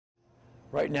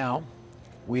Right now,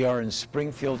 we are in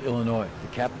Springfield, Illinois,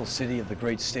 the capital city of the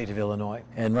great state of Illinois.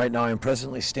 And right now I'm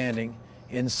presently standing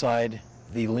inside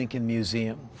the Lincoln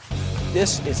Museum.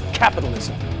 This is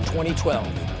Capitalism 2012.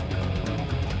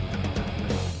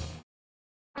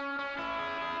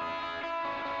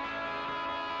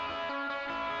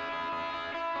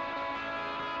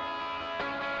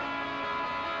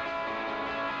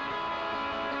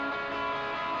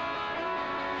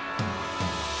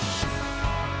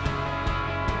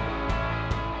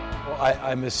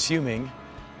 I'm assuming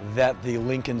that the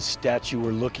Lincoln statue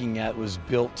we're looking at was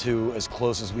built to, as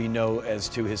close as we know, as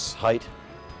to his height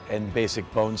and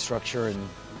basic bone structure and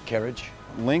carriage.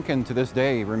 Lincoln, to this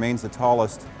day, remains the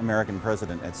tallest American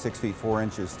president at 6 feet 4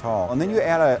 inches tall. And then you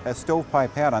add a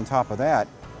stovepipe hat on top of that.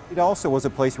 It also was a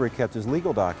place where he kept his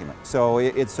legal documents. So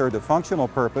it served a functional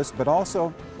purpose, but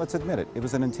also, let's admit it, it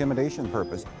was an intimidation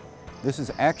purpose. This is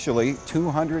actually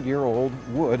 200-year-old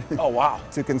wood. Oh, wow.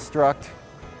 To construct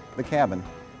the cabin.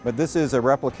 But this is a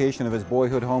replication of his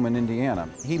boyhood home in Indiana.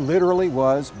 He literally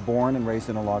was born and raised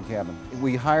in a log cabin.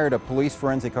 We hired a police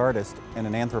forensic artist and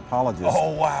an anthropologist.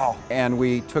 Oh, wow. And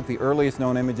we took the earliest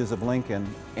known images of Lincoln,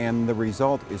 and the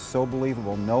result is so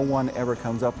believable. No one ever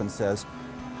comes up and says,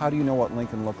 how do you know what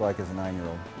Lincoln looked like as a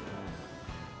 9-year-old?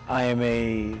 I am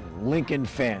a Lincoln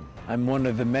fan. I'm one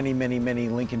of the many, many, many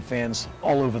Lincoln fans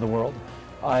all over the world.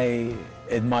 I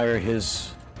admire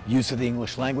his use of the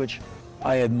English language.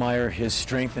 I admire his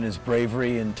strength and his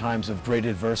bravery in times of great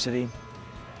adversity.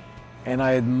 And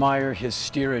I admire his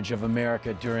steerage of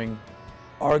America during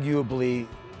arguably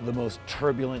the most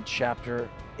turbulent chapter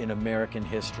in American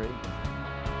history.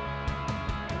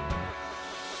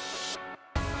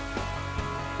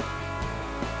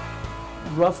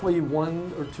 Roughly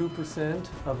 1 or 2%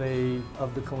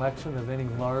 of the collection of any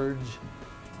large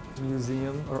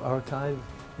museum or archive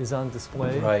is on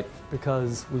display, right?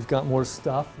 Because we've got more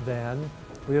stuff than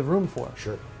we have room for.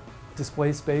 Sure.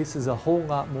 Display space is a whole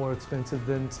lot more expensive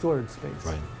than storage space.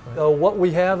 Right. So what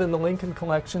we have in the Lincoln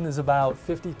collection is about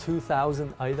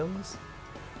 52,000 items.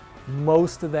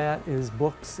 Most of that is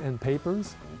books and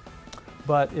papers,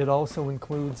 but it also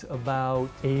includes about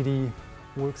 80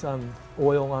 works on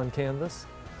oil on canvas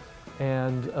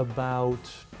and about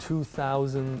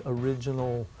 2,000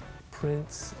 original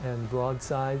prints and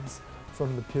broadsides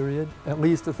from the period, at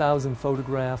least 1,000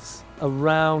 photographs,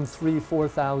 around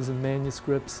 4,000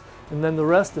 manuscripts, and then the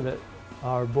rest of it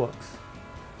are books.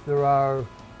 There are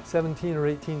 17 or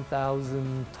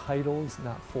 18,000 titles,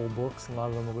 not full books, a lot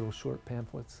of them are little short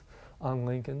pamphlets on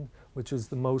Lincoln, which is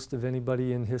the most of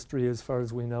anybody in history as far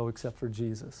as we know except for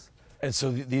Jesus. And so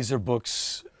these are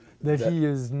books that he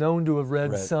is known to have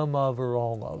read some of or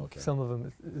all of. Okay. Some of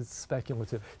them is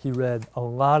speculative. He read a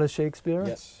lot of Shakespeare,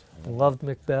 yes, loved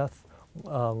Macbeth,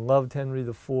 loved Henry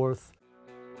IV.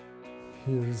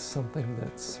 Here's something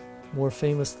that's more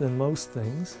famous than most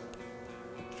things.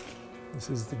 This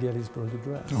is the Gettysburg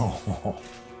Address. Oh.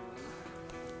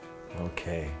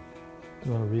 Okay.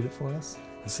 You want to read it for us?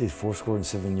 Let's see,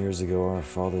 7 years ago, our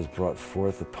fathers brought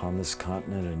forth upon this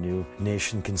continent a new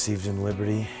nation conceived in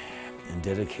liberty and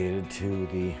dedicated to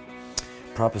the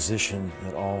proposition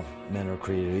that all men are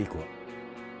created equal.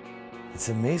 It's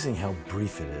amazing how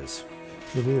brief it is.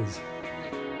 It is.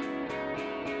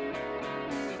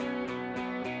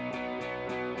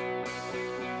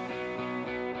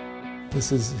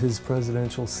 This is his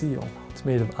presidential seal. It's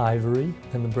made of ivory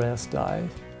and the brass die,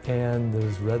 and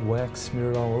there's red wax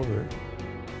smeared all over it.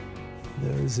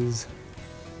 There's his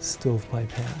stovepipe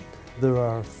hat. There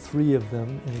are 3 of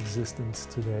them in existence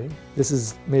today. This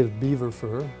is made of beaver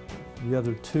fur. The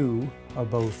other 2 are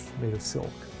both made of silk.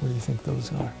 What do you think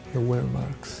those are? The wear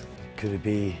marks. Could it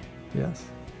be? Yes,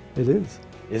 it is.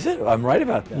 Is it? I'm right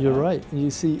about that. You're right.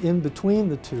 You see in between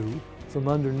the 2, from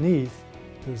underneath,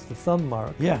 there's the thumb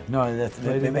mark. Yeah, no,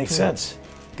 that makes sense.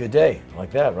 Good day,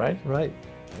 like that, right? Right.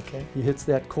 Okay. He hits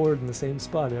that chord in the same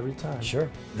spot every time. Sure.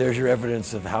 There's your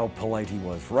evidence of how polite he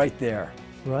was, right there.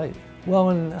 Right. Well,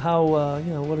 and how,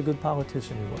 you know, what a good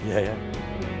politician he was. Yeah.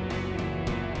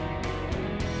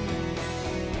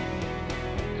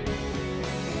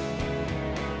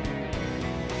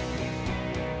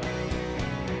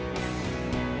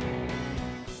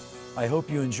 I hope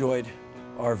you enjoyed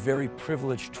our very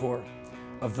privileged tour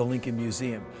of the Lincoln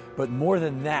Museum. But more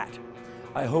than that,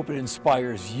 I hope it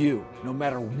inspires you, no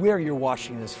matter where you're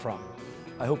watching this from.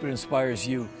 I hope it inspires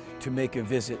you to make a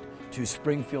visit to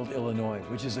Springfield, Illinois,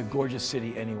 which is a gorgeous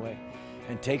city anyway,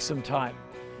 and take some time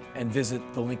and visit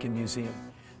the Lincoln Museum.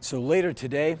 So later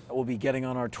today, we'll be getting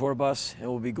on our tour bus and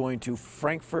we'll be going to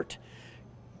Frankfort,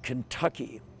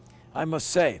 Kentucky. I must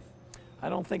say, I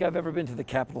don't think I've ever been to the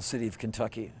capital city of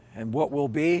Kentucky. And what will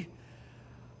be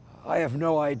I have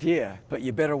no idea, but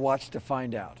you better watch to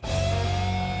find out.